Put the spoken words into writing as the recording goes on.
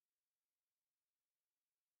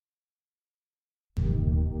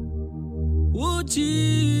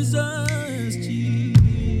Jesus,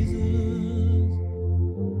 Jesus.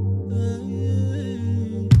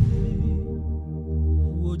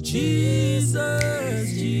 Oh,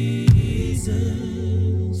 Jesus, Jesus.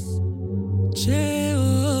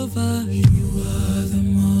 Jehovah, you are the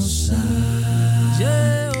Most High.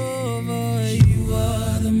 Jehovah, you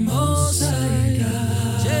are the Most High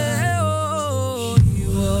God. Jehovah,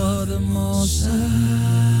 you are the Most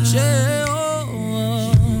High. Jehovah,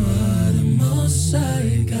 you are the Most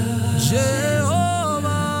High God.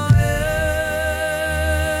 Jehovah,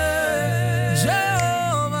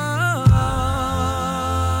 Jehovah,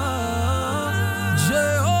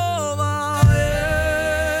 Jehovah,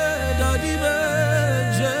 Daddy,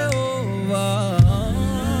 Jehovah.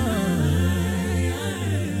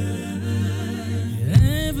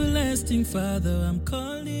 Everlasting Father, I'm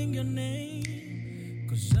calling your name,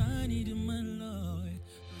 'cause I need you, my Lord.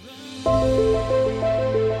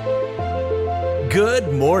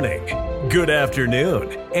 Good morning, good afternoon,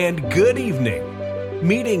 and good evening.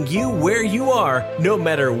 Meeting you where you are, no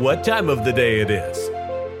matter what time of the day it is.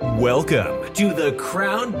 Welcome to the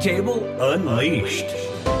Crown Table Unleashed.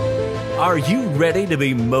 Are you ready to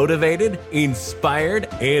be motivated, inspired,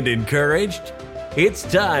 and encouraged? It's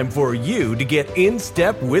time for you to get in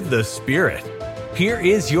step with the Spirit. Here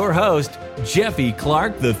is your host, Jeffie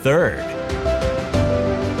Clark III.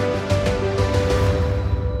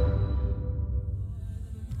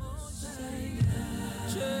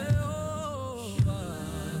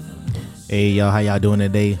 Hey y'all, how y'all doing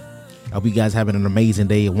today? I hope you guys having an amazing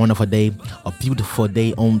day, a wonderful day, a beautiful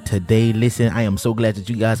day on today. Listen, I am so glad that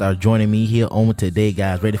you guys are joining me here on today,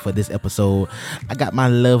 guys, ready for this episode. I got my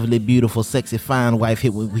lovely, beautiful, sexy, fine wife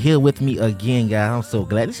here with me again, guys. I'm so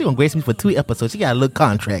glad. She's gonna grace me for 2 episodes. She got a little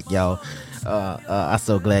contract, y'all. I'm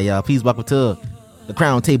so glad, y'all. Please welcome to the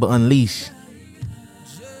Crown Table Unleashed,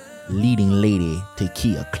 leading lady,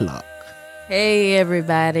 Tikeyah Clark. Hey,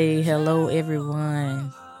 everybody. Hello,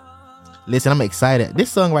 everyone. Listen, I'm excited.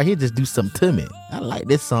 This song right here just do something to me. I like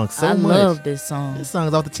this song so much. I love this song. This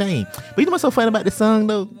song's off the chain. But you know what's so funny about this song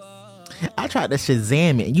though? I tried to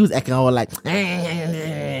Shazam it, and you was acting all like,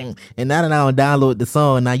 and now that I don't download the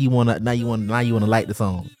song, now you wanna like the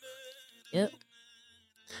song. Yep.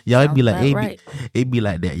 Y'all, it'd be like, right. it'd be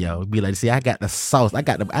like that, y'all. It'd be like, see, I got the sauce. I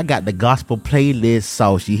got the gospel playlist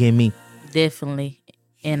sauce. You hear me? Definitely.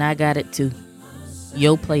 And I got it too.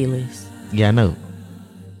 Your playlist. Yeah, I know.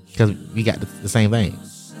 Because we got the same thing.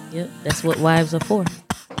 Yep, that's what wives are for.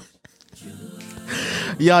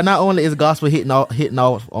 Y'all, not only is gospel hitting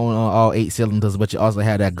off on all 8 cylinders, but you also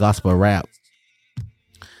have that gospel rap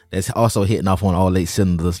that's also hitting off on all 8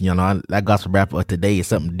 cylinders. You know, that gospel rap of today is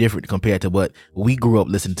something different compared to what we grew up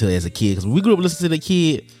listening to as a kid. Because when we grew up listening to the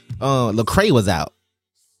kid, Lecrae was out,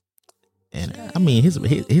 and I mean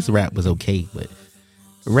his rap was okay, but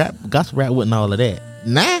gospel rap wasn't all of that.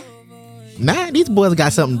 Nah, these boys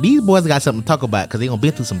got something to talk about because they gonna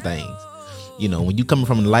been through some things. You know, when you coming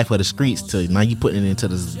from the life of the streets to now you putting it into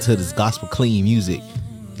this gospel clean music,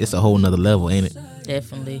 it's a whole nother level, ain't it?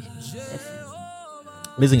 Definitely.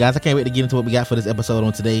 Listen, guys, I can't wait to get into what we got for this episode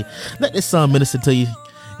on today. Let this song minister to you,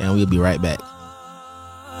 and we'll be right back.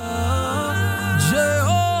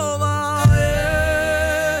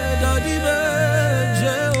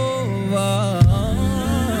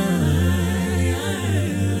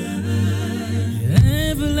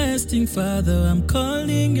 Father, I'm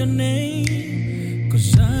calling your name,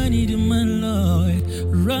 'cause I need you, my Lord,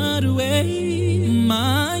 right away.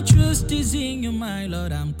 My trust is in you, my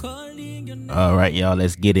Lord. I'm calling your name. All right, y'all,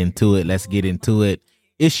 let's get into it.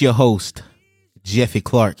 It's your host, Jeffie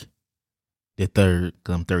Clark the third,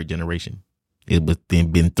 'cause I'm third generation. It was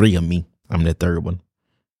been 3 of me. I'm the third one.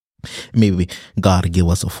 Maybe God will give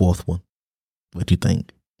us a 4th one. What do you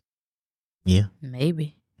think? Yeah?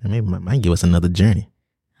 Maybe might give us another journey.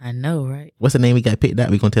 I know, right? What's the name we got picked out?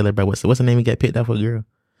 We gonna tell everybody what's the name we got picked out for, girl?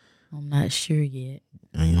 I'm not sure yet.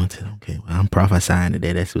 Oh, you want to tell? Okay, well, I'm prophesying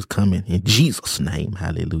today. That's what's coming in Jesus' name.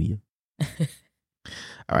 Hallelujah.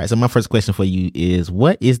 All right. So my first question for you is: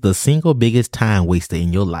 what is the single biggest time waster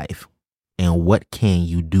in your life, and what can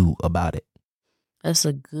you do about it? That's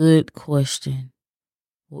a good question.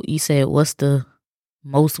 You said, what's the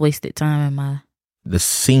most wasted time in my? The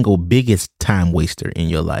single biggest time waster in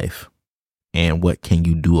your life. And what can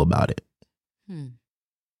you do about it?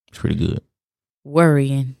 It's pretty good.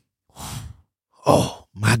 Worrying. Oh,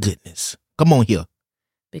 my goodness. Come on here.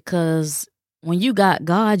 Because when you got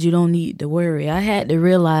God, you don't need to worry. I had to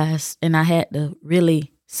realize, and I had to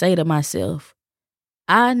really say to myself,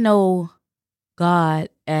 I know God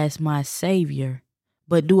as my Savior,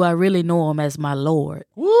 but do I really know him as my Lord?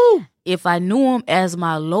 Woo! if I knew him as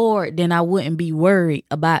my Lord, then I wouldn't be worried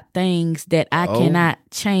about things that I cannot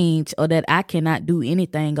change or that I cannot do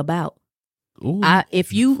anything about. Ooh,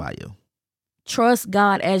 If you fire. trust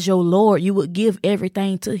God as your Lord, you would give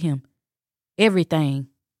everything to him. Everything.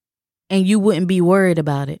 And you wouldn't be worried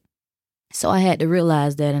about it. So I had to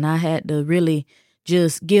realize that, and I had to really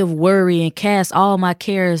just give worry and cast all my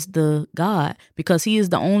cares to God, because he is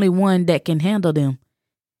the only one that can handle them.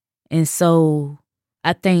 And so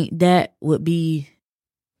I think that would be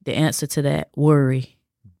the answer to that, worry.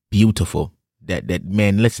 Beautiful. That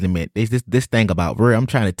man, listen to me. This thing about worry. I'm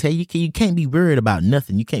trying to tell you, you can't be worried about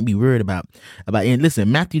nothing. You can't be worried about. And listen,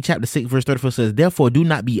 Matthew chapter 6 verse 34 says, "Therefore, do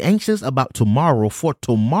not be anxious about tomorrow, for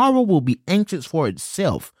tomorrow will be anxious for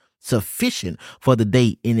itself. Sufficient for the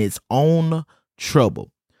day in its own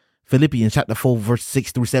trouble." Philippians chapter 4 verse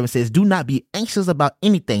 6 through 7 says, "Do not be anxious about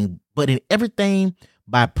anything, but in everything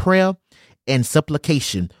by prayer and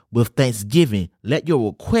supplication with thanksgiving, let your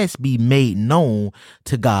requests be made known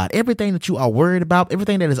to God." Everything that you are worried about,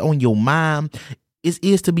 everything that is on your mind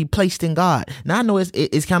is to be placed in God. Now, I know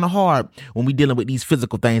it's kind of hard when we're dealing with these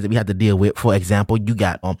physical things that we have to deal with. For example, you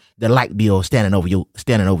got the light bill standing over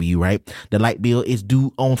you, right? The light bill is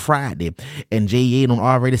due on Friday, and JA done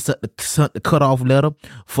already sent the cutoff letter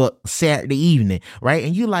for Saturday evening, right?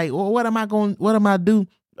 And you like, well, what am I do?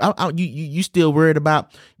 You still worried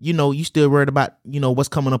about, what's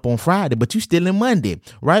coming up on Friday, but you still in Monday,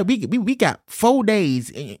 right? We got 4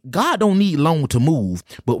 days. God don't need long to move,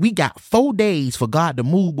 but we got 4 days for God to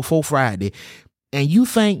move before Friday. And you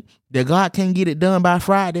think that God can't get it done by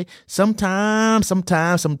Friday? Sometimes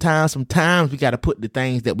we got to put the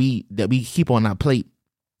things that we keep on our plate,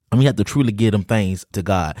 and we have to truly give them things to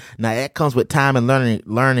God. Now, that comes with time and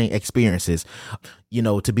learning experiences,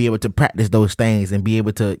 to be able to practice those things and be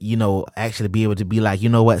able to, actually be able to be like, you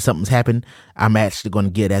know what, something's happened. I'm actually going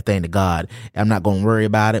to give that thing to God. I'm not going to worry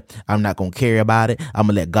about it. I'm not going to care about it. I'm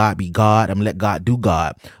going to let God be God. I'm going to let God do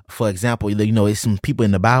God. For example, it's some people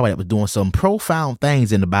in the Bible that was doing some profound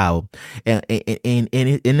things in the Bible. And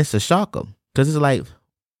it's a shocker, because it's like,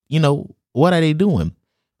 what are they doing?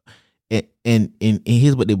 And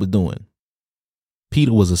here's what they were doing.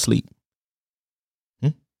 Peter was asleep.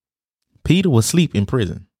 Peter was asleep in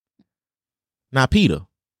prison. Now, Peter,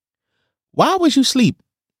 why was you asleep?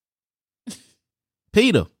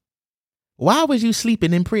 Peter, why was you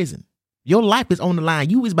sleeping in prison? Your life is on the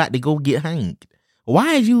line. You was about to go get hanged.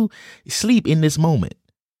 Why did you sleep in this moment?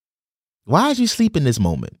 Why did you sleep in this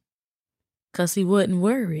moment? Because he wasn't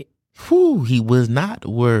worried. He was not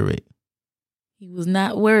worried. He was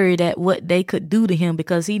not worried at what they could do to him,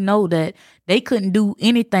 because he know that they couldn't do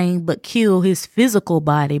anything but kill his physical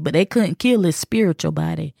body, but they couldn't kill his spiritual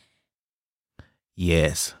body.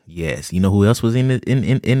 Yes. You know who else was in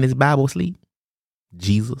this Bible sleep?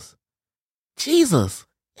 Jesus.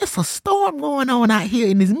 It's a storm going on out here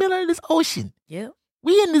in this middle of this ocean. Yep.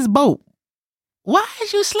 We in this boat. Why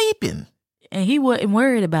is you sleeping? And he wasn't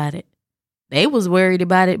worried about it. They was worried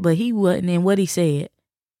about it, but he wasn't. And what he said,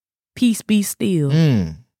 peace be still.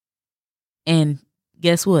 And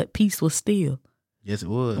guess what? Peace was still. Yes, it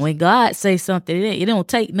was. When God say something, it don't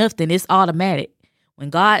take nothing. It's automatic. When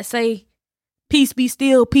God say, peace be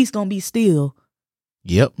still, peace gonna be still.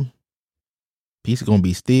 Yep. Peace is gonna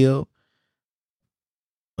be still.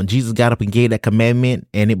 When Jesus got up and gave that commandment,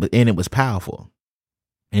 and it was powerful.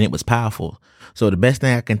 And it was powerful. So the best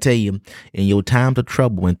thing I can tell you in your times of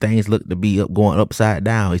trouble, when things look to be going upside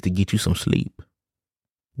down, is to get you some sleep.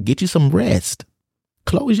 Get you some rest.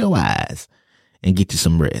 Close your eyes and get you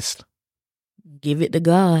some rest. Give it to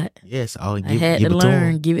God. Yes, I had to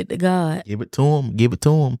learn. Give it to God. Give it to him. Give it to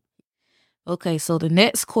him. Okay, so the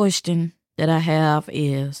next question that I have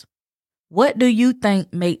is, what do you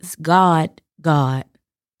think makes God God?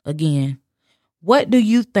 Again, what do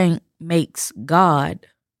you think makes God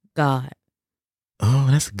God? Oh,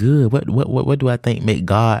 that's good. What do I think make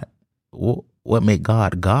God? What make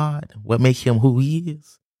God God? What makes him who he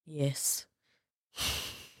is? Yes.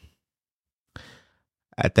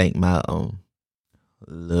 I think my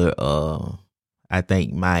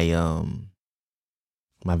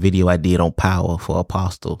my video I did on power for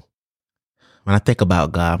Apostle. When I think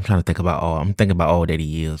about God, I'm thinking about all that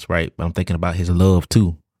he is, right? But I'm thinking about his love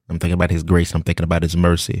too. I'm thinking about his grace. I'm thinking about his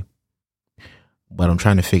mercy. But I'm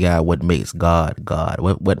trying to figure out what makes God God.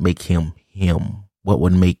 What make him him? What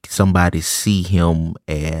would make somebody see him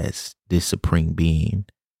as this supreme being?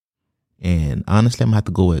 And honestly, I'm gonna have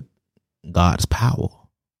to go with God's power.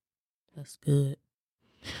 That's good.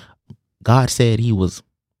 God said he was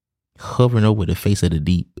hovering over the face of the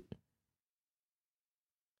deep.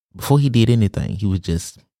 Before he did anything, he was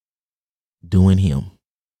just doing him.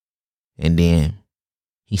 And then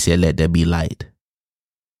he said, let there be light.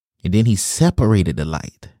 And then he separated the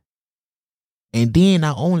light. And then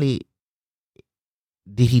not only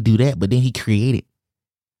did he do that, but then he created.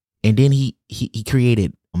 And then he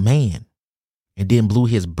created a man. And then blew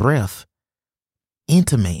his breath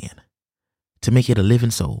into man to make it a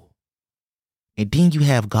living soul. And then you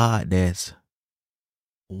have God that's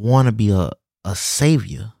want to be a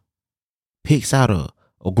savior, picks out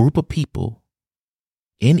a group of people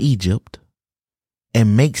in Egypt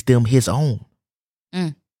and makes them his own.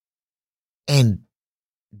 And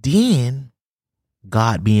then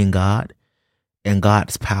God being God and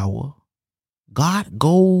God's power, God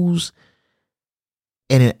goes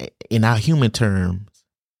and in our human terms,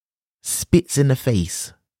 spits in the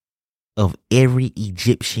face of every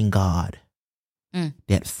Egyptian god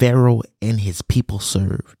that Pharaoh and his people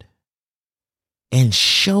served and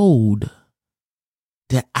showed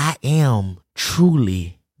that I am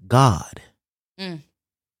truly God.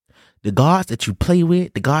 The gods that you play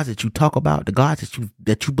with, the gods that you talk about, the gods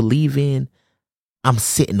that you believe in, I'm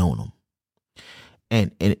sitting on them.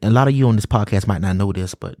 And a lot of you on this podcast might not know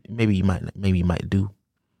this, but maybe you might do.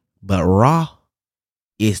 But Ra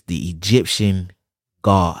is the Egyptian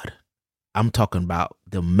god. I'm talking about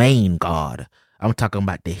the main god. I'm talking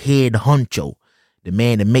about the head honcho, the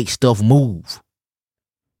man that makes stuff move.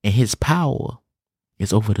 And his power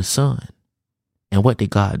is over the sun. And what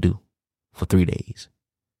did God do for 3 days?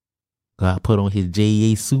 God put on his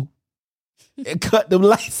JA suit and cut them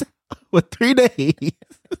lights out for 3 days.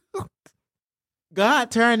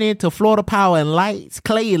 God turned into Florida Power and Lights,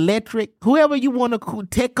 Clay Electric, whoever you want to call,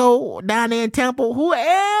 Teco down there in Temple,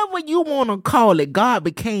 whoever you want to call it, God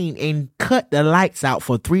became and cut the lights out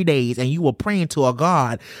for 3 days, and you were praying to a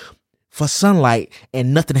God for sunlight,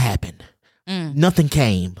 and nothing happened. Nothing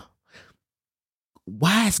came.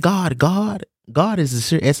 Why is God God? God is the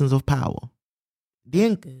sheer essence of power.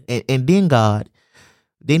 Then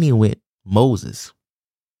he went, Moses,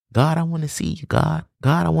 God, I want to see you, God.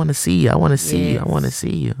 God, I want to see you. I want to see you. I want to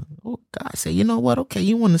see you. Oh, God said, you know what? Okay,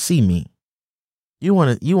 you want to see me. You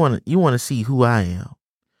want to see who I am.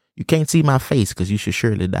 You can't see my face because you should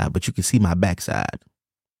surely die, but you can see my backside.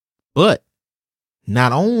 But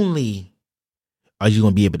not only are you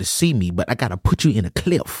going to be able to see me, but I got to put you in a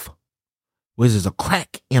cliff, which is a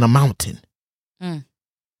crack in a mountain.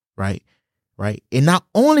 Right? Right. And not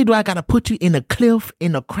only do I got to put you in a cliff,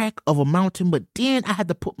 in a crack of a mountain, but then I had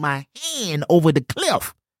to put my hand over the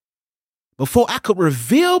cliff before I could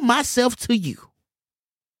reveal myself to you.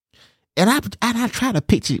 And I try to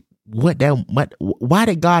picture why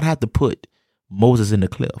did God have to put Moses in the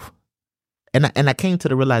cliff? And I came to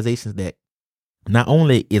the realization that not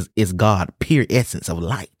only is God pure essence of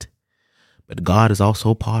light, but God is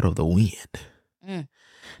also part of the wind.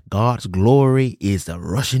 God's glory is the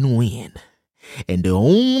rushing wind. And the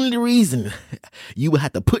only reason you would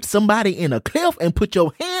have to put somebody in a cliff and put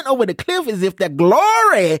your hand over the cliff is if that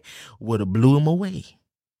glory would have blew him away.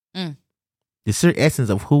 The sheer essence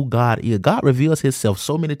of who God is. God reveals himself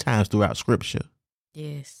so many times throughout scripture.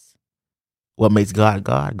 Yes. What makes God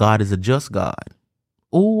God? God is a just God.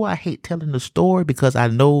 Oh, I hate telling the story because I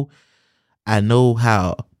know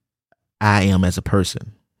how I am as a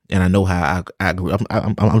person. And I know how I grew up.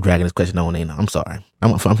 I'm dragging this question on, ain't I? I'm sorry.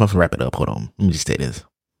 I'm going to wrap it up. Hold on. Let me just say this.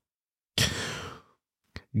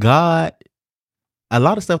 God, a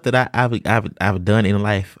lot of stuff that I've done in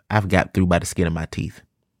life, I've got through by the skin of my teeth.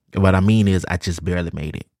 What I mean is I just barely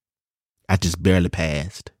made it. I just barely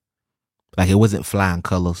passed. Like it wasn't flying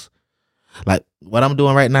colors. Like what I'm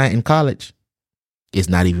doing right now in college, it's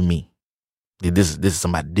not even me. This is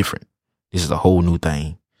somebody different. This is a whole new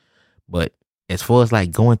thing. But as far as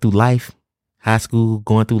like going through life, high school,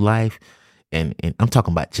 going through life, and I'm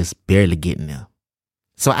talking about just barely getting there.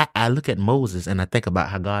 So I look at Moses and I think about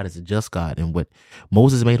how God is a just God and what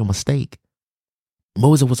Moses made a mistake.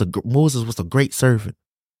 Moses was a great servant,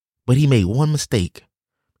 but he made one mistake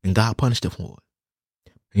and God punished him for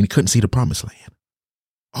it. And he couldn't see the promised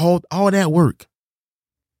land. All that work.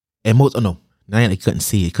 And Moses, now he couldn't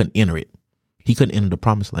see it, he couldn't enter it. He couldn't enter the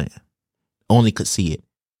promised land. Only could see it.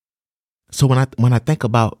 So when I think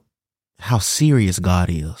about how serious God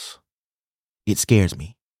is, it scares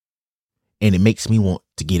me. And it makes me want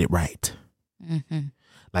to get it right.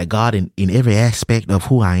 Like God in every aspect of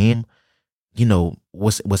who I am,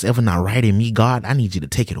 what's ever not right in me, God, I need you to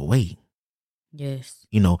take it away. Yes.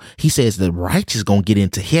 He says the righteous gonna get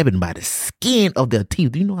into heaven by the skin of their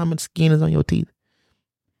teeth. Do you know how much skin is on your teeth?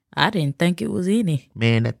 I didn't think it was any.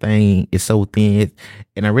 Man, that thing is so thin.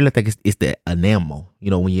 And I really think it's the enamel.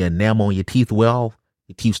 When your enamel on your teeth wear off,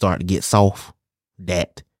 your teeth start to get soft.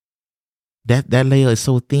 That layer is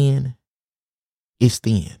so thin it's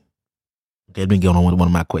thin. Okay, let me get on one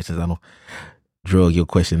of my questions. I don't drug your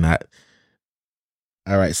question out.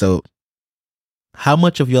 All right, so how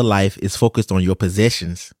much of your life is focused on your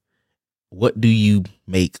possessions? What do you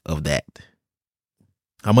make of that?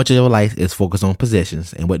 How much of your life is focused on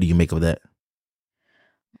possessions, and what do you make of that?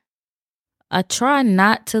 I try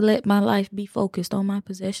not to let my life be focused on my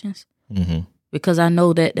possessions Mm-hmm. because I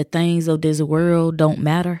know that the things of this world don't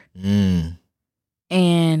matter.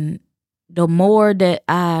 And the more that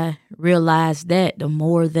I realize that, the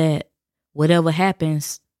more that whatever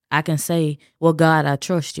happens, I can say, well, God, I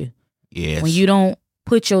trust you. Yes. When you don't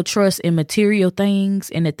put your trust in material things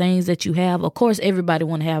and the things that you have, of course, everybody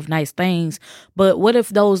want to have nice things. But what if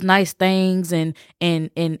those nice things and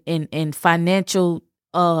financial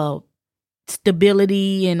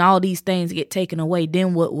stability and all these things get taken away?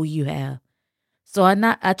 Then what will you have? So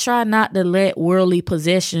I try not to let worldly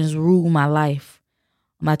possessions rule my life.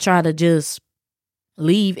 I try to just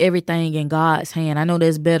leave everything in God's hand. I know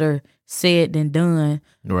that's better said than done.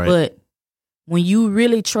 Right. But when you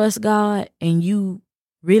really trust God and you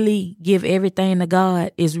really give everything to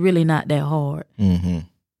God, it's really not that hard. Mm-hmm.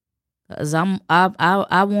 'Cause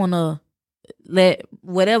I want to let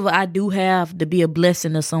whatever I do have to be a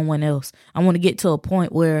blessing to someone else. I want to get to a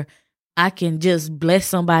point where I can just bless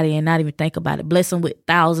somebody and not even think about it. Bless them with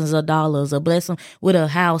thousands of dollars, or bless them with a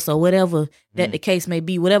house, or whatever that the case may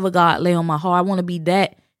be. Whatever God lay on my heart, I want to be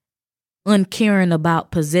that uncaring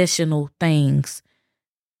about possessional things.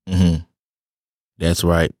 Mm-hmm. That's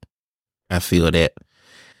right. I feel that.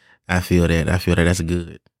 That's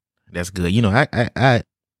good. That's good. You know, I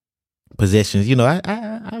possessions. You know,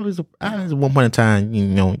 I was at one point in time, you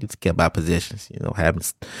know, just care about possessions. You know, having,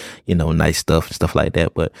 you know, nice stuff and stuff like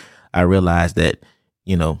that. But I realized that,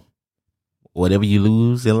 you know, whatever you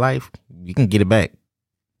lose in life, you can get it back.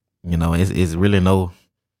 You know, it's really no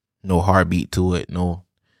heartbeat to it. No,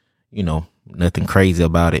 you know, nothing crazy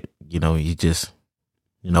about it. You know, you just,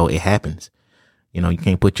 you know, it happens. You know, you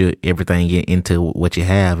can't put everything into what you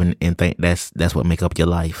have and think that's what make up your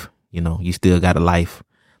life. You know, you still got a life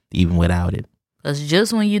even without it. Because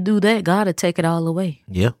just when you do that, God will take it all away.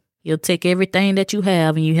 Yeah. He'll take everything that you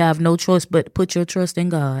have, and you have no choice but to put your trust in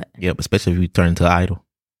God. Yep, especially if you turn into an idol.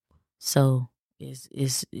 So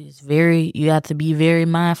it's very, you have to be very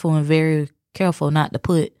mindful and very careful not to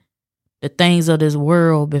put the things of this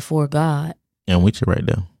world before God. And with you right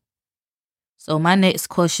there. So my next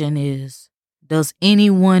question is, does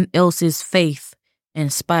anyone else's faith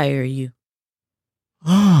inspire you?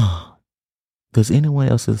 Does anyone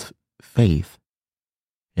else's faith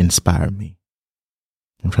inspire me?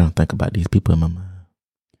 I'm trying to think about these people in my mind.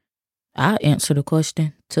 I'll answer the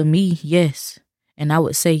question. To me, yes. And I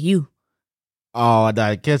would say you. Oh,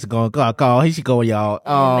 that kid's going, call. He should go, y'all.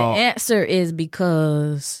 Oh. And the answer is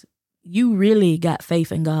because you really got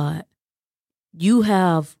faith in God. You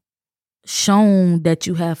have shown that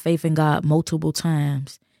you have faith in God multiple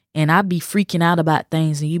times. And I be freaking out about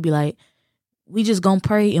things, and you be like, we just gonna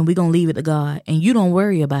pray and we gonna leave it to God. And you don't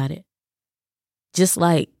worry about it. Just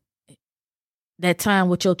like that time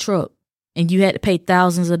with your truck, and you had to pay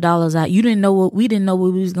thousands of dollars out. We didn't know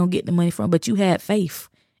where we was gonna get the money from, but you had faith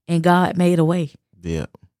and God made a way. Yeah.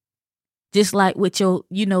 Just like with your,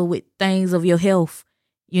 you know, with things of your health,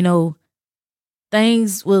 you know,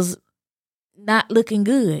 things was not looking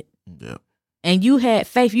good. Yeah. And you had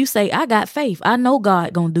faith. You say, I got faith. I know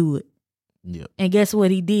God gonna do it. Yeah. And guess what?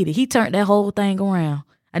 He did it. He turned that whole thing around.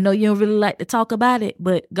 I know you don't really like to talk about it,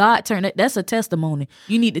 but God turned it. That's a testimony.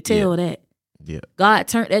 You need to tell that. Yeah. God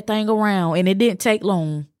turned that thing around, and it didn't take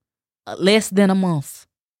long, less than a month.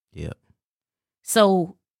 Yeah.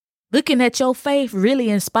 So looking at your faith really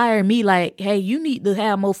inspired me, like, hey, you need to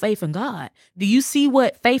have more faith in God. Do you see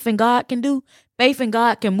what faith in God can do? Faith in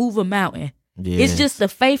God can move a mountain. Yes. It's just the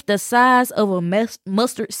faith the size of a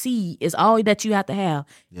mustard seed is all that you have to have.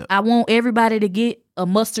 Yep. I want everybody to get a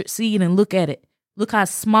mustard seed and look at it. Look how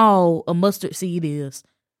small a mustard seed is.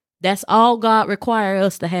 That's all God requires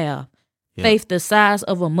us to have. Yep. Faith the size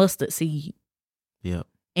of a mustard seed. Yep.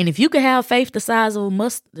 And if you can have faith the size of a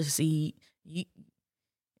mustard seed,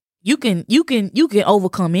 you can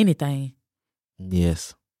overcome anything.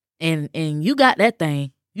 Yes. And you got that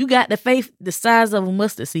thing. You got the faith the size of a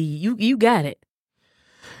mustard seed. You got it.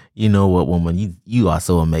 You know what, woman? You are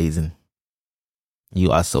so amazing.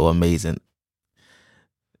 You are so amazing.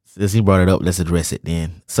 Since you brought it up, let's address it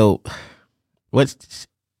then. So,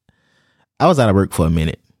 I was out of work for a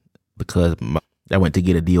minute because I went to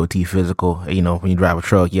get a DOT physical. You know, when you drive a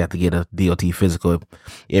truck, you have to get a DOT physical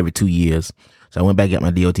every 2 years. So I went back and got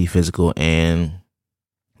my DOT physical, and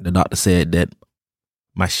the doctor said that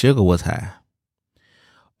my sugar was high.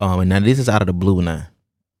 And now this is out of the blue now.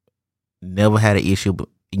 Never had an issue,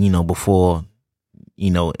 before,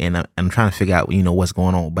 and I'm trying to figure out, what's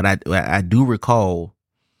going on. But I do recall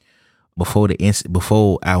before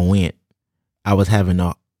I went, I was having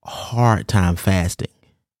a hard time fasting.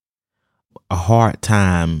 A hard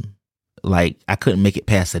time, like I couldn't make it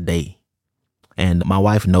past a day. And my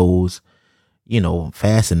wife knows,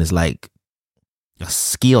 fasting is like a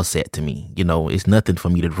skill set to me. It's nothing for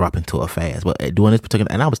me to drop into a fast. But during this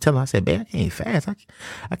particular, and I was telling her, I said, "Babe, I can't fast.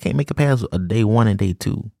 I can't make it past a day 1 and day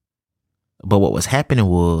 2. But what was happening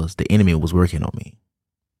was the enemy was working on me.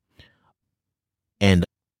 And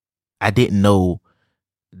I didn't know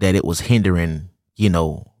that it was hindering,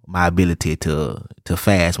 my ability to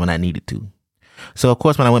fast when I needed to. So, of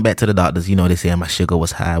course, when I went back to the doctors, they said my sugar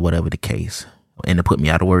was high, whatever the case. And they put me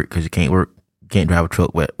out of work because you can't drive a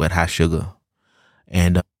truck with high sugar.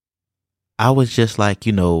 And I was just like,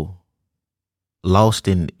 lost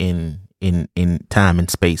in time and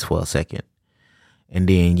space for a second. And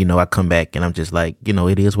then, I come back and I'm just like,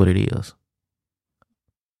 it is what it is.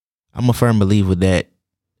 I'm a firm believer that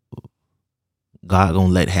God gonna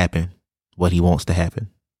let happen what he wants to happen.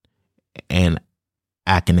 And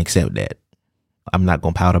I can accept that. I'm not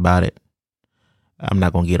gonna pout about it. I'm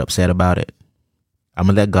not gonna get upset about it. I'm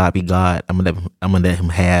gonna let God be God. I'm gonna let him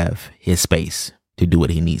have his space to do what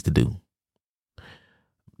he needs to do.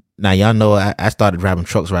 Now, y'all know I started driving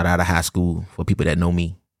trucks right out of high school, for people that know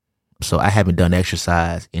me. So I haven't done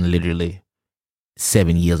exercise in literally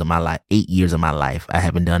 7 years of my life, 8 years of my life. I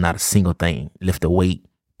haven't done not a single thing. Lift a weight,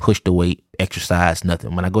 push the weight, exercise,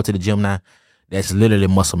 nothing. When I go to the gym now, that's literally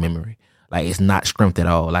muscle memory. Like, it's not strength at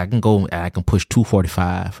all. Like, I can push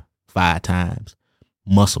 245 5 times.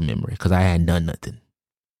 Muscle memory, because I hadn't done nothing.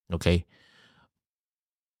 Okay.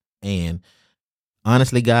 And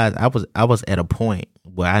honestly, guys, I was at a point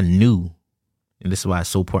where I knew, and this is why it's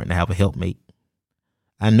so important to have a helpmate.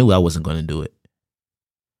 I knew I wasn't going to do it.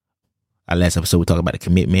 Our last episode, we talked about the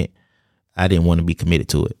commitment. I didn't want to be committed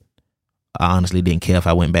to it. I honestly didn't care if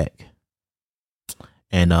I went back.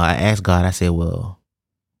 And I asked God, I said, well,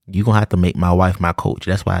 you're going to have to make my wife my coach.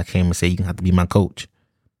 That's why I came and said, you're going to have to be my coach.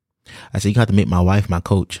 I said, you have to make my wife my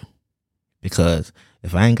coach, because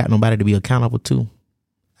if I ain't got nobody to be accountable to,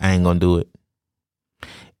 I ain't going to do it.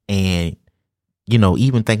 And,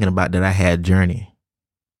 even thinking about that, I had a journey,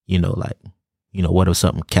 what if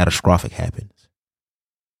something catastrophic happens?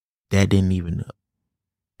 That didn't even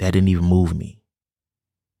move me.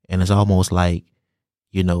 And it's almost like,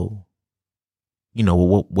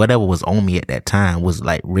 whatever was on me at that time was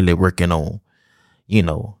like really working on,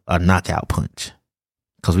 a knockout punch.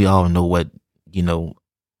 Because we all know what,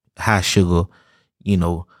 high sugar,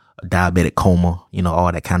 diabetic coma,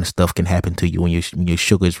 all that kind of stuff can happen to you when your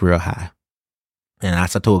sugar is real high. And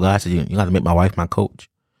as I told God, I said, you got to make my wife my coach.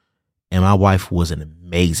 And my wife was an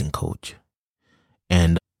amazing coach.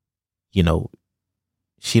 And,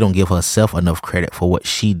 she don't give herself enough credit for what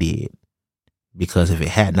she did. Because if it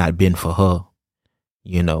had not been for her,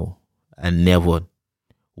 I never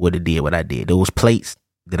would have did what I did. Those plates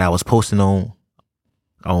that I was posting on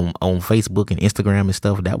Facebook and Instagram and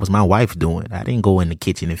stuff, that was my wife doing. I didn't go in the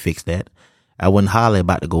kitchen and fix that. I wasn't holler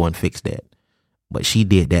about to go and fix that. But she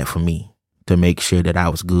did that for me, to make sure that I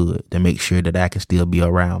was good, to make sure that I can still be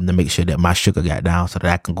around, to make sure that my sugar got down so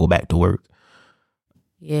that I can go back to work.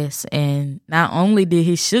 Yes, and not only did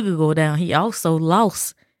his sugar go down, he also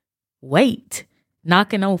lost weight.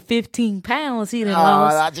 Knocking on 15 pounds, he done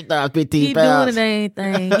lost. I just thought 15 pounds. He doing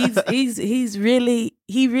anything.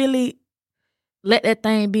 He really let that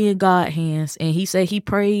thing be in God's hands. And he said he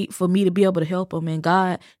prayed for me to be able to help him. And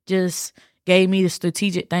God just gave me the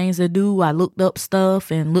strategic things to do. I looked up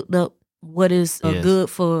stuff and looked up what is good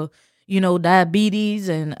for, diabetes.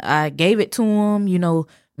 And I gave it to him,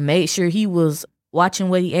 made sure he was watching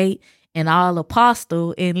what he ate. And all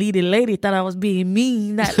apostle and leading lady thought I was being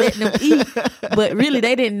mean, not letting them eat. But really,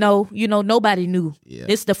 they didn't know. Nobody knew. Yeah.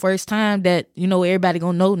 It's the first time that, everybody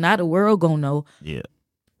gonna know. Not the world gonna know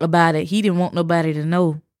about it. He didn't want nobody to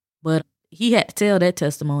know. But he had to tell that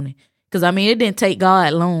testimony. Because, it didn't take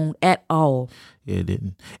God long at all. Yeah, it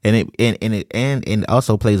didn't. And it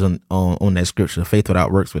also plays on that scripture, faith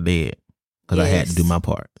without works were dead. Because I had to do my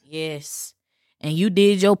part. Yes. And you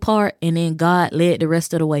did your part, and then God led the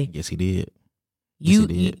rest of the way. Yes, he did. You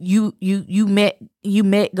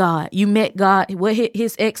met God. You met God. What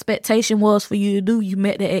his expectation was for you to do, you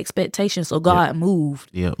met the expectation. So God moved.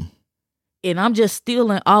 Yep. And I'm just still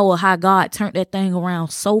in awe of how God turned that thing around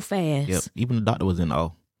so fast. Yep. Even the doctor was in awe.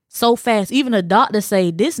 So fast. Even the doctor say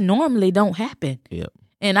this normally don't happen. Yep.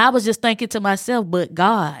 And I was just thinking to myself, but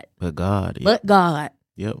God. But God. Yep. But God.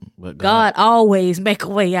 Yep. But God always make a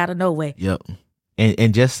way out of no way. Yep.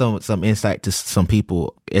 And just some insight to some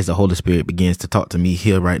people as the Holy Spirit begins to talk to me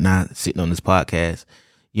here right now, sitting on this podcast.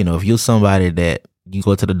 You know, if you're somebody that you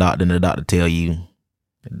go to the doctor and the doctor tell you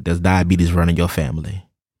there's diabetes running your family,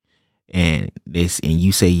 and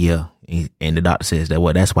you say yeah, and the doctor says that,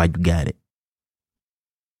 well, that's why you got it.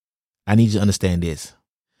 I need you to understand this.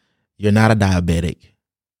 You're not a diabetic.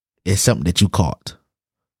 It's something that you caught,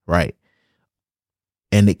 right?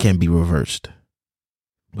 And it can be reversed.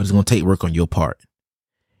 But it's going to take work on your part.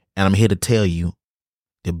 And I'm here to tell you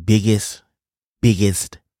the biggest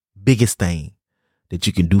thing that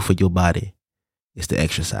you can do for your body is to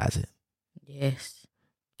exercise it. Yes.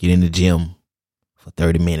 Get in the gym for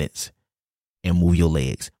 30 minutes and move your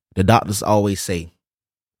legs. The doctors always say,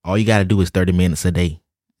 all you got to do is 30 minutes a day.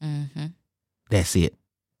 Mm-hmm. That's it.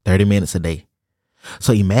 30 minutes a day.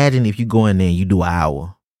 So imagine if you go in there and you do an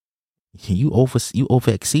hour. You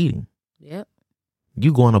over exceeding. Yep.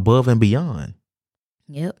 You going above and beyond.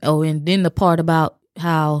 Yep. Oh, and then the part about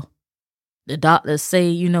how the doctors say,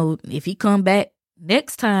 you know, if he come back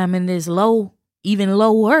next time and is low, even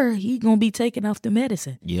lower, he gonna be taking off the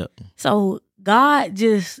medicine. Yep. So God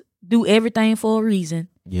just do everything for a reason.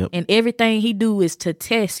 Yep. And everything he do is to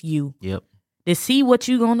test you. Yep. To see what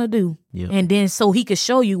you gonna do. Yep. And then so he could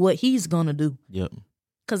show you what he's gonna do. Yep.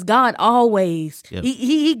 Because God always, yep.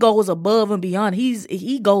 he goes above and beyond.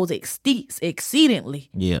 He goes exceedingly.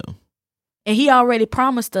 Yeah. And he already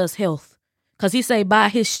promised us health. Because he say by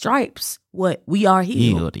his stripes, what? We are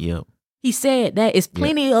healed. Yep. He said that. It's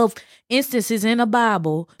plenty of instances in the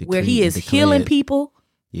Bible where he is healing people.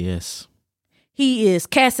 Yes. He is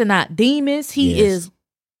casting out demons. He is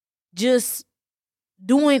just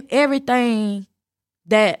doing everything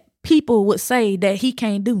that people would say that he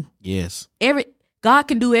can't do. Yes. God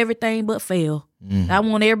can do everything but fail. Mm-hmm. I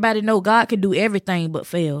want everybody to know God can do everything but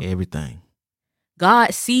fail. Everything.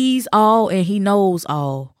 God sees all and he knows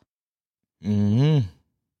all. Mm-hmm.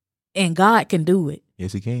 And God can do it.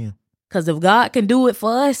 Yes, he can. Because if God can do it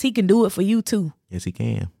for us, he can do it for you too. Yes, he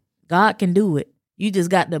can. God can do it. You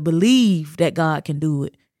just got to believe that God can do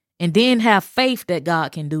it. And then have faith that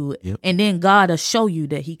God can do it. Yep. And then God will show you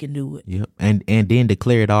that he can do it. Yep. And then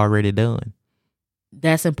declare it already done.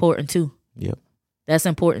 That's important too. Yep. That's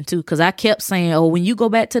important too. Because I kept saying, oh, when you go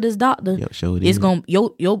back to this doctor, it's gonna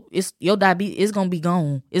your diabetes is gonna be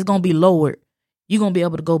gone. It's gonna be lowered. You're gonna be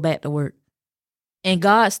able to go back to work. And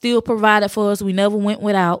God still provided for us. We never went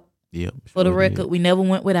without. Yep. For the record, we never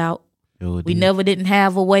went without. We never didn't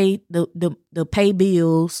have a way to pay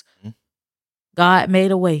bills. Mm-hmm. God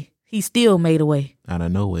made a way. He still made a way. Out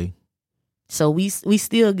of no way. So we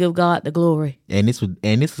still give God the glory. And this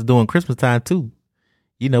was during Christmas time too.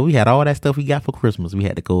 You know, we had all that stuff we got for Christmas. We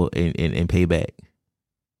had to go and pay back.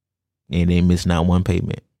 And then miss not one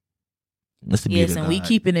payment. Yes, and we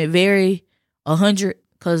keeping it very 100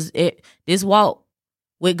 because this walk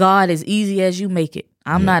with God is easy as you make it.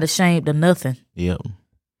 I'm not ashamed of nothing. Yep.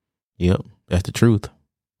 That's the truth.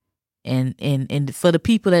 And for the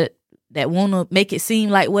people that want to make it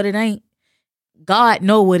seem like what it ain't, God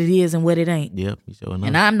know what it is and what it ain't. Yep. You sure know.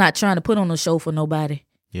 And I'm not trying to put on a show for nobody.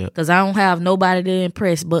 Yep. Because I don't have nobody to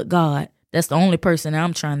impress but God. That's the only person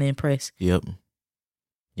I'm trying to impress. Yep.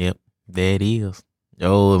 There it is.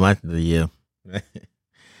 Oh, my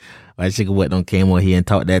chicken what done came on here and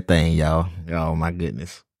taught that thing, y'all. Oh my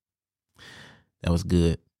goodness. That was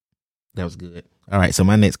good. All right, so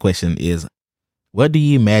my next question is, what do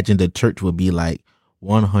you imagine the church will be like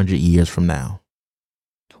 100 years from now?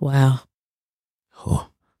 Wow. Oh,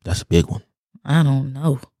 that's a big one. I don't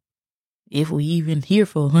know if we even here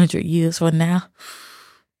for 100 years from now.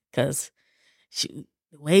 Because the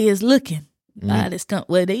way it's looking, God is coming.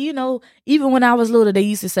 Well, even when I was little, they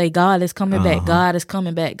used to say, God is coming back. God is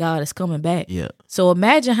coming back. God is coming back. Yeah. So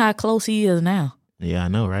imagine how close he is now. Yeah, I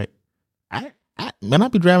know, right? When I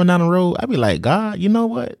be driving down the road, I be like, God, you know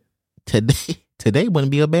what? Today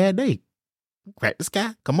wouldn't be a bad day. Crack the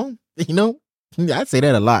sky. Come on. I say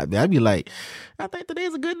that a lot, but I be like, I think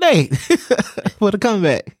today's a good day for the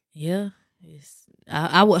comeback. Yeah.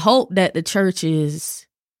 I would hope that the church is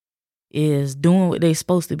doing what they're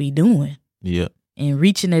supposed to be doing. Yeah. And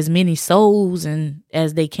reaching as many souls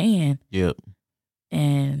as they can. Yep.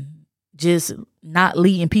 And just not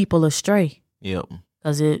leading people astray. Yep.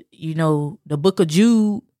 Because the book of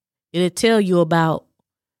Jude, it'll tell you about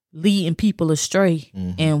leading people astray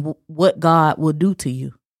and what God will do to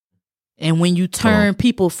you. And when you turn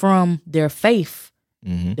people from their faith,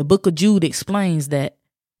 the book of Jude explains that.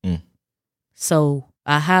 So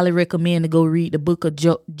I highly recommend to go read the book of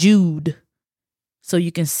Jude so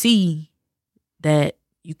you can see that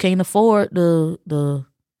you can't afford the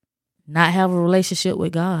not have a relationship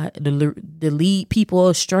with God, to lead people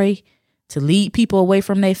astray, to lead people away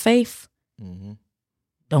from their faith. Mm-hmm.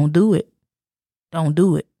 Don't do it. Don't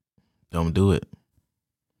do it. Don't do it.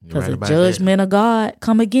 Because the judgment of God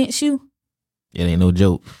come against you. It ain't no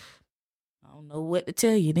joke. I don't know what to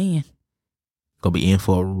tell you then. Gonna be in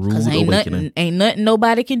for a rude awakening. Ain't nothing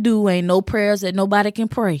nobody can do. Ain't no prayers that nobody can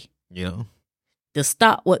pray. Yeah. To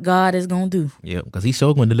stop what God is gonna do. Yeah, because He's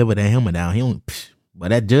sure gonna deliver that hammer down. He don't. But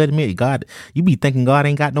that judgment, God, you be thinking God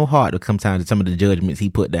ain't got no heart to come down to some of the judgments He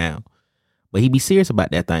put down. But He be serious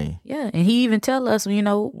about that thing. Yeah, and He even tell us,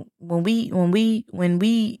 when we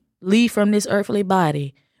leave from this earthly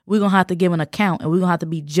body, we're gonna have to give an account, and we're gonna have to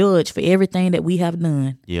be judged for everything that we have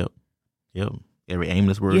done. Yep. Every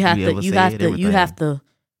aimless word you have to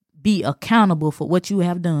be accountable for what you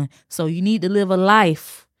have done. So you need to live a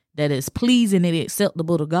life that is pleasing and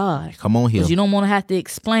acceptable to God. Come on here. Because you don't want to have to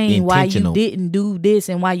explain why you didn't do this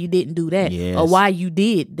and why you didn't do that. Yes. Or why you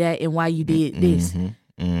did that and why you did this.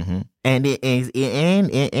 Mm-hmm. And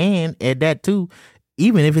at that too,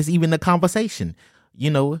 even if it's even a conversation,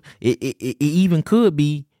 it even could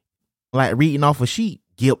be like reading off a sheet,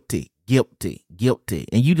 guilty.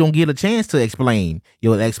 And you don't get a chance to explain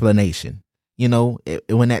your explanation.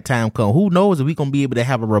 When that time comes, who knows if we going to be able to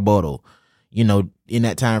have a rebuttal, in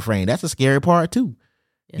that time frame. That's a scary part too,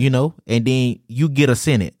 and then you get a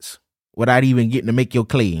sentence without even getting to make your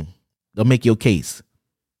claim or make your case.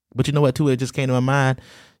 But you know what too? It just came to my mind.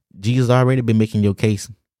 Jesus already been making your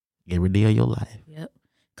case every day of your life. Yep.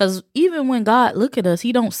 Because even when God look at us,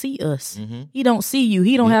 He don't see us. Mm-hmm. He don't see you.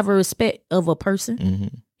 He don't have a respect of a person. Mm-hmm.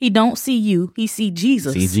 He don't see you. He see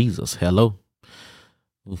Jesus. See Jesus. Hello.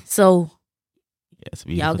 So yes,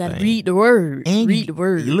 y'all got to read the word. And read the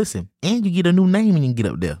word. Listen, and you get a new name when you get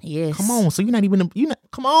up there. Yes. Come on. So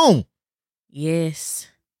come on. Yes.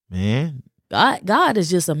 Man. God is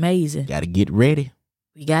just amazing. Got to get ready.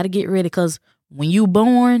 We got to get ready, because when you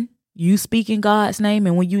born, you speak in God's name,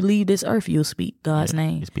 and when you leave this earth, you'll speak God's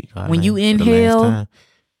name. You speak God's when name you inhale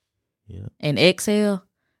and exhale,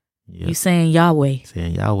 you saying Yahweh.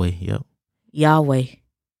 Saying Yahweh, yep. Yahweh.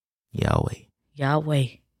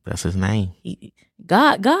 That's His name.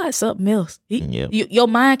 God's something else. Your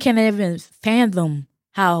mind can't even fathom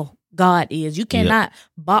how God is. You cannot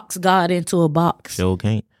box God into a box. Sure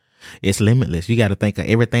can't. It's limitless. You got to think of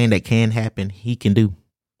everything that can happen, He can do.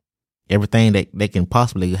 Everything that can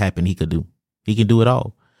possibly happen, He could do. He can do it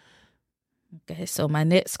all. Okay, so my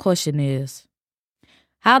next question is,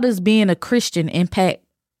 how does being a Christian impact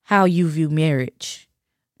how you view marriage?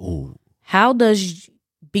 Ooh. How does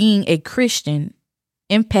being a Christian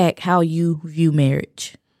impact how you view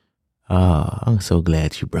marriage? I'm so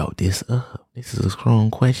glad you brought this up. This is a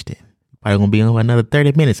strong question. Probably gonna be on for another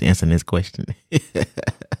 30 minutes answering this question. I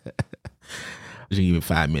should give it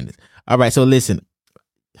 5 minutes. All right, so listen.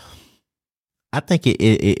 I think it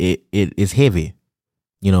is heavy.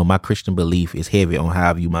 My Christian belief is heavy on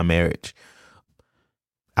how I view my marriage.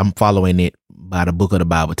 I'm following it by the book of the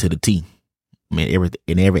Bible to the T. I mean,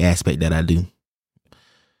 in every aspect that I do.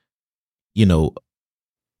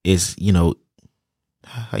 It's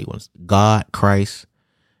how you want to, God, Christ,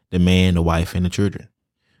 the man, the wife, and the children.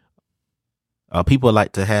 People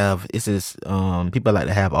like to have people like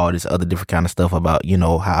to have all this other different kind of stuff about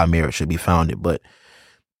how a marriage should be founded, but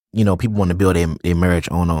people want to build a marriage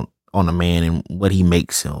on a man and what he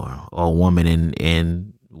makes, or a woman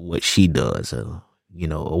and what she does, or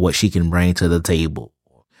what she can bring to the table,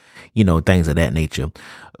 things of that nature.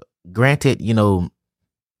 Granted,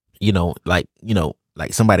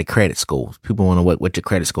 like somebody credit score. People want to know what your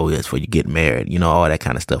credit score is before you get married, all that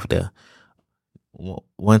kind of stuff there.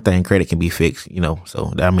 One thing, credit can be fixed,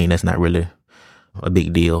 so that's not really a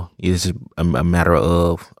big deal. It's just a matter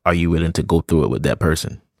of, are you willing to go through it with that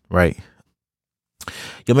person, right?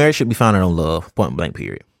 Your marriage should be founded on love, point blank,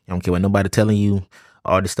 period. I don't care what nobody telling you,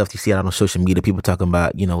 all the stuff you see out on social media, people talking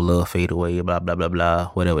about, love fade away, blah, blah, blah, blah,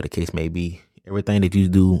 whatever the case may be. Everything that you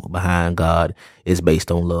do behind God is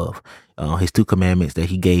based on love. His 2 commandments that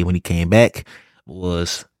He gave when He came back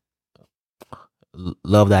was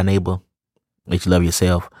love thy neighbor, make you love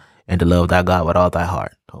yourself, and to love thy God with all thy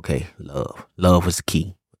heart. Okay, love is the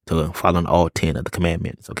key to following all 10 of the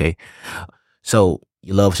commandments. Okay, so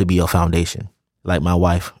your love should be your foundation. Like my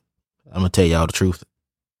wife, I'm gonna tell y'all the truth.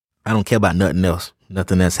 I don't care about nothing else,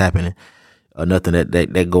 nothing that's happening, or nothing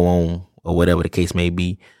that go on, or whatever the case may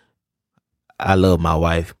be. I love my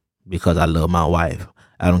wife because I love my wife.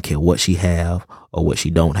 I don't care what she have or what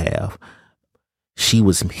she don't have. She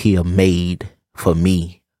was here made for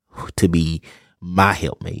me to be my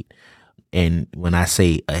helpmate. And when I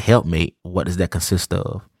say a helpmate, what does that consist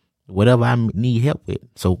of? Whatever I need help with.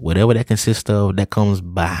 So whatever that consists of, that comes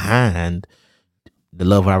behind the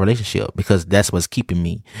love of our relationship, because that's what's keeping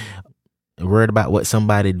me worried about what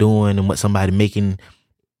somebody doing and what somebody making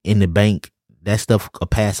in the bank. That stuff will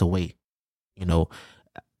pass away.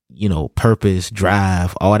 Purpose,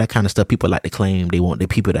 drive, all that kind of stuff people like to claim they want the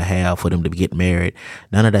people to have for them to get married.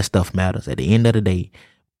 None of that stuff matters. At the end of the day,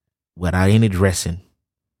 without any dressing,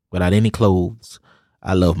 without any clothes,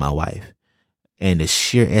 I love my wife. And the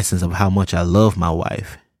sheer essence of how much I love my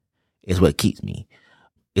wife is what keeps me.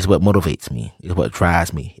 It's what motivates me. It's what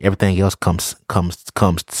drives me. Everything else comes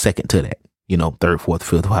second to that. Third, fourth,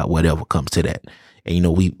 fifth, whatever comes to that.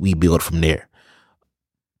 And we build from there.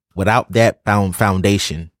 Without that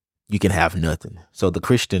foundation, you can have nothing. So the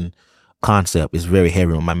Christian concept is very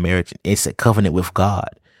heavy on my marriage. It's a covenant with God.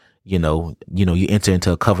 You enter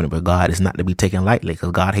into a covenant with God. It's not to be taken lightly,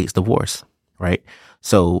 because God hates divorce, right?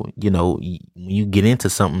 So, when you get into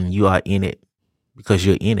something, you are in it because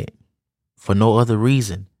you're in it for no other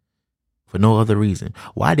reason. For no other reason.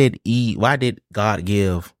 Why did God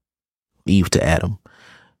give Eve to Adam?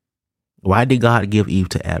 Why did God give Eve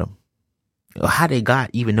to Adam? How did God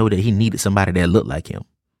even know that he needed somebody that looked like him?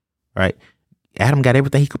 Right? Adam got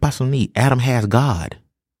everything he could possibly need. Adam has God.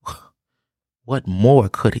 What more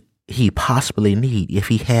could he possibly need if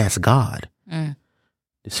he has God? The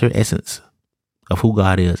sheer essence of who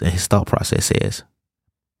God is and his thought process says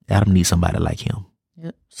Adam needs somebody like him.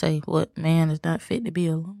 Yep. Say what man is not fit to be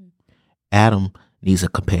alone. Adam needs a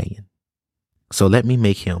companion. So let me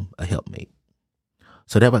make him a helpmate.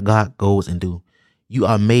 So that's what God goes and do. You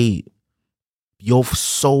are made, your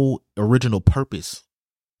sole original purpose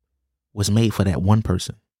was made for that one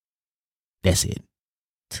person. That's it.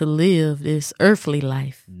 To live this earthly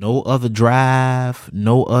life. No other drive,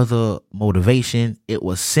 no other motivation. It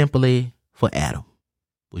was simply for Adam.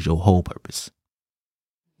 Was your whole purpose.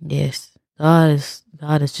 Yes. God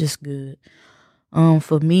is just good.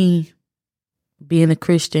 For me, being a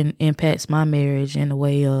Christian impacts my marriage in the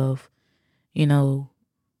way of,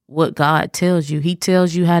 what God tells you. He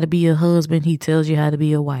tells you how to be a husband. He tells you how to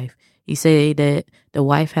be a wife. He said that the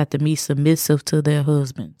wife have to be submissive to their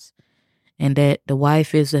husbands, and that the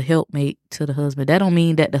wife is a helpmate to the husband. That don't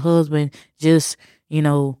mean that the husband just,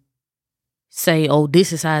 say, oh,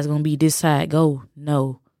 this is how it's going to be, this is how it go.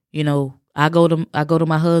 No, I go to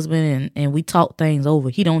my husband and we talk things over.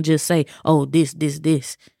 He don't just say, oh,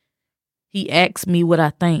 this. He asks me what I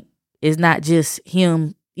think. It's not just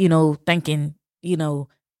him, thinking,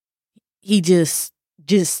 he just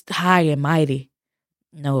high and mighty.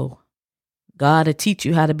 No. God will teach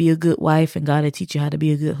you how to be a good wife, and God will teach you how to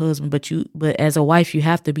be a good husband. But as a wife, you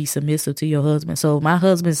have to be submissive to your husband. So if my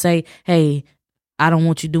husband say, hey, I don't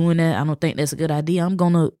want you doing that, I don't think that's a good idea, I'm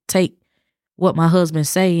gonna take what my husband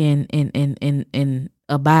say and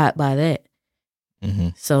abide by that. Mm-hmm.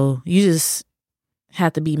 So you just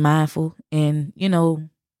have to be mindful, and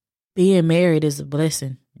being married is a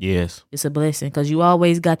blessing. Yes, it's a blessing, because you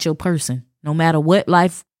always got your person. No matter what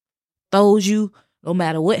life throws you, no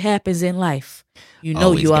matter what happens in life, you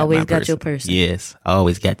always got your person. Yes, I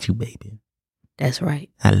always got you, baby. That's right.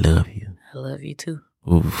 I love you. I love you too.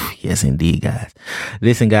 Oof, yes, indeed, guys.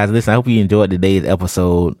 Listen, I hope you enjoyed today's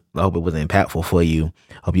episode. I hope it was impactful for you.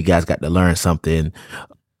 Hope you guys got to learn something.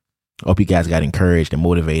 Hope you guys got encouraged and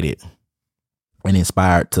motivated and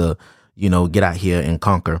inspired to, get out here and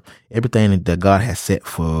conquer everything that God has set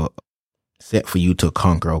for you to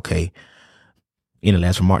conquer. Okay. Any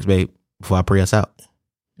last remarks, babe, before I pray us out?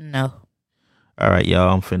 No. All right,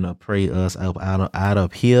 y'all. I'm finna pray us out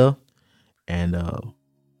of here, and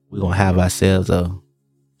we're gonna have ourselves a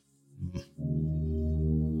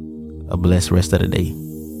blessed rest of the day.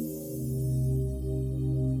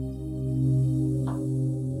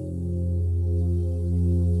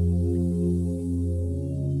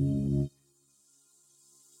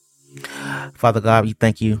 Father God, we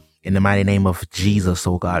thank you in the mighty name of Jesus,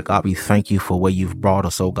 oh God. God, we thank you for where you've brought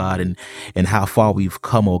us, oh God, and how far we've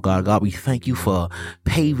come, oh God. God, we thank you for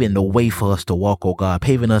paving the way for us to walk, oh God,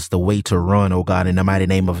 paving us the way to run, oh God, in the mighty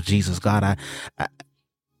name of Jesus. God,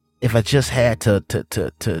 if I just had if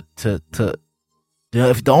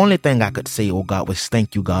the only thing I could say, oh God, was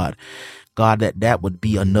thank you, God. God, that would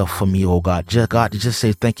be enough for me, oh God. God, to just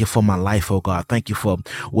say thank you for my life, oh God. Thank you for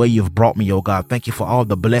where you've brought me, oh God. Thank you for all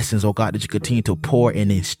the blessings, oh God, that you continue to pour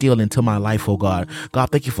and instill into my life, oh God. God,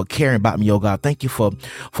 thank you for caring about me, oh God. Thank you for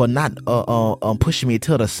not pushing me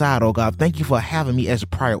to the side, oh God. Thank you for having me as a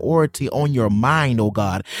priority on your mind, oh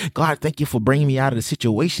God. God, thank you for bringing me out of the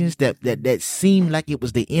situations that seemed like it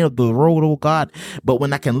was the end of the road, oh God. But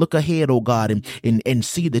when I can look ahead, oh God, and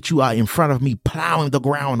see that you are in front of me plowing the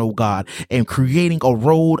ground, oh God, and creating a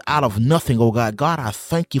road out of nothing, oh God. God, I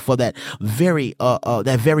thank you for that very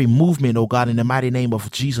movement, oh God, in the mighty name of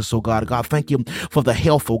Jesus, oh God. God, thank you for the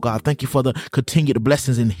health, oh God. Thank you for the continued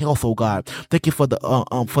blessings in health, oh God. Thank you for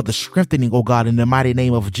the strengthening, oh God, in the mighty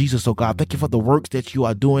name of Jesus, oh God. Thank you for the works that you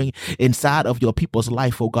are doing inside of your people's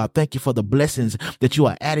life, oh God. Thank you for the blessings that you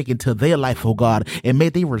are adding into their life, oh God. And may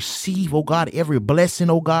they receive, oh God, every blessing,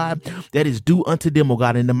 oh God, that is due unto them, oh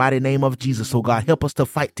God, in the mighty name of Jesus, oh God. Help us to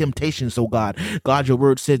fight temptations, oh God. God, your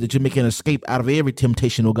word says that you make an escape out of every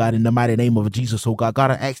temptation, oh God, in the mighty name of Jesus, oh God.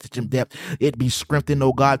 God, I ask that it be strengthened,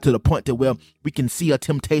 oh God, to the point to where we can see a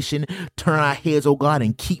temptation, turn our heads, oh God,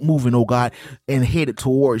 and keep moving, oh God, and headed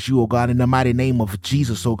towards you, oh God, in the mighty name of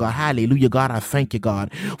Jesus, oh God. Hallelujah, God. I thank you,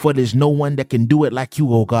 God, for there's no one that can do it like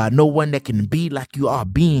you, oh God. No one that can be like you are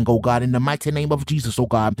being, oh God, in the mighty name of Jesus, oh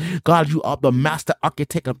God. God, you are the master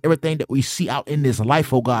architect of everything that we see out in this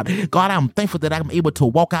life, oh God. God, I'm thankful that I'm able to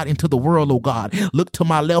walk out into the world, oh God. Look to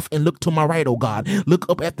my left and look to my right, oh God. Look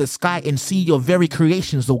up at the sky and see your very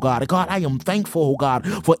creations, oh God. God, I am thankful, oh God,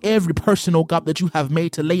 for every person, oh God, that you have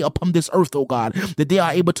made to lay upon this earth, oh God, that they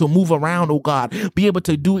are able to move around, oh God, be able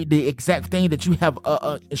to do the exact thing that you have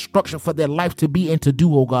instruction for their life to be and to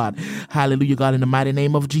do, oh God. Hallelujah, God, in the mighty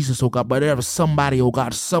name of Jesus, oh God. But there is somebody, oh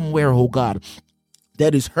God, somewhere, oh God,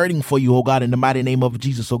 that is hurting for you, oh God, in the mighty name of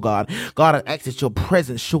Jesus, oh God. God, I ask that your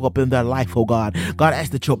presence show up in their life, oh God. God, I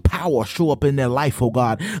ask that your power show up in their life, oh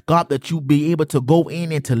God. God, that you be able to go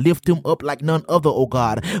in and to lift them up like none other, oh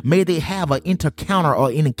God. May they have an encounter,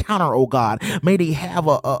 oh God. May they have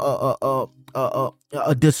a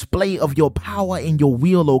display of your power and your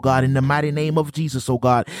will, oh God, in the mighty name of Jesus, oh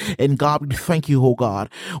God. And God, we thank you, oh God.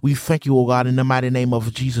 We thank you, oh God, in the mighty name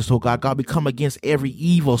of Jesus, oh God. God, we come against every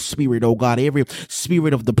evil spirit, oh God, every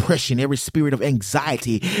spirit of depression, every spirit of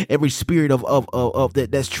anxiety, every spirit of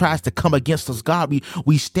that tries to come against us. God,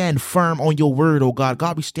 we stand firm on your word, oh God.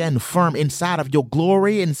 God, we stand firm inside of your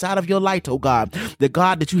glory, inside of your light, oh God. The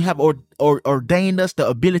God that you have ordained us the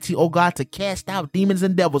ability, oh God, to cast out demons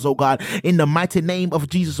and devils, oh God, in the mighty name of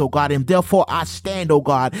Jesus, oh God. And therefore I stand, oh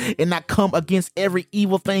God, and I come against every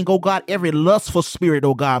evil thing, oh God, every lustful spirit,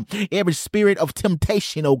 oh God, every spirit of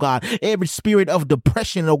temptation, oh God, every spirit of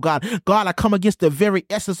depression, oh God. God, I come against the very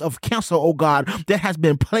essence of cancer, oh God, that has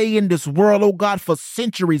been plaguing this world, oh God, for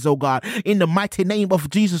centuries, oh God, in the mighty name of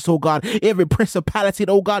Jesus, oh God. Every principality,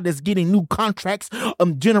 oh God, that's getting new contracts,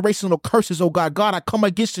 generational curses, oh God. God, I come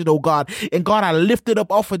against it, oh God. And God, I lift it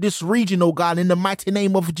up off of this region, oh God, in the mighty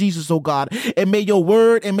name of Jesus, oh God. And may your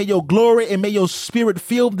word and may your glory and may your spirit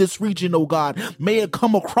fill this region, oh God. May it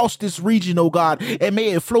come across this region, oh God. And may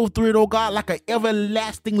it flow through it, oh God, like an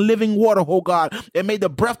everlasting living water, oh God. And may the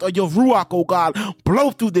breath of your ruach, oh God,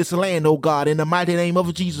 blow through this land, oh God, in the mighty name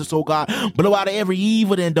of Jesus, oh God. Blow out every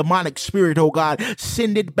evil and demonic spirit, oh God.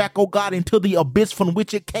 Send it back, oh God, into the abyss from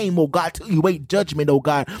which it came, oh God, till you wait judgment, oh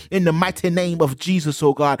God, in the mighty name of Jesus,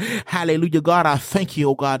 oh God. Hallelujah, God, I thank you,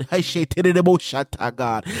 oh God.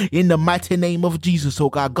 God, in the mighty name of Jesus, oh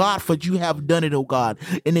God. God, for you have done it, oh God,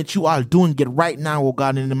 and that you are doing it right now, oh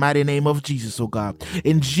God, in the mighty name of Jesus, oh God.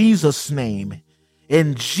 In Jesus' name.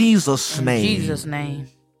 In Jesus' name. In Jesus' name.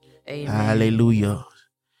 Amen. Hallelujah.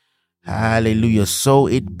 Hallelujah. So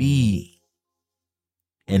it be,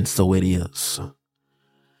 and so it is.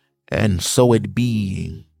 And so it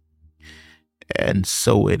be. And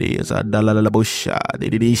so it is. God. God,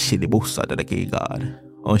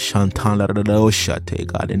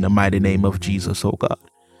 in the mighty name of Jesus, oh God.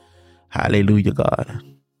 Hallelujah, God.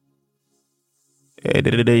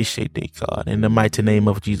 God, in the mighty name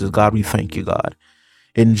of Jesus, God, we thank you, God.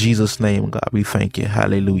 In Jesus' name, God, we thank you.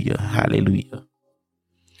 Hallelujah. Hallelujah.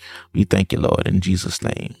 We thank you, Lord, in Jesus'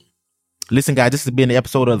 name. Listen, guys, this has been the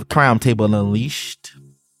episode of the Crown Table Unleashed.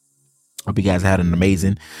 Hope you guys had an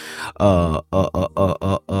amazing hour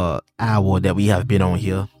that we have been on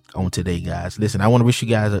here on today, guys. Listen, I want to wish you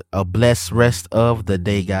guys a blessed rest of the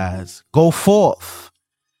day, guys. Go forth,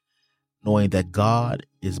 knowing that God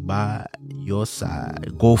is by your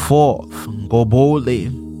side. Go forth, go boldly,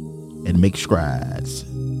 and make strides.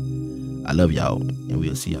 I love y'all, and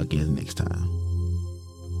we'll see y'all again next time.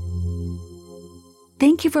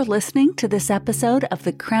 Thank you for listening to this episode of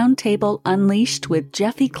The Crown Table Unleashed with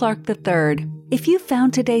Jeffie Clark III. If you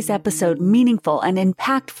found today's episode meaningful and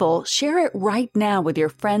impactful, share it right now with your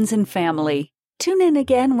friends and family. Tune in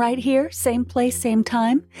again right here, same place, same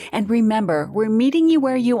time. And remember, we're meeting you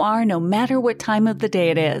where you are no matter what time of the day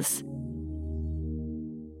it is.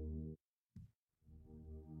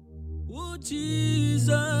 Oh,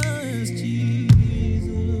 Jesus, Jesus.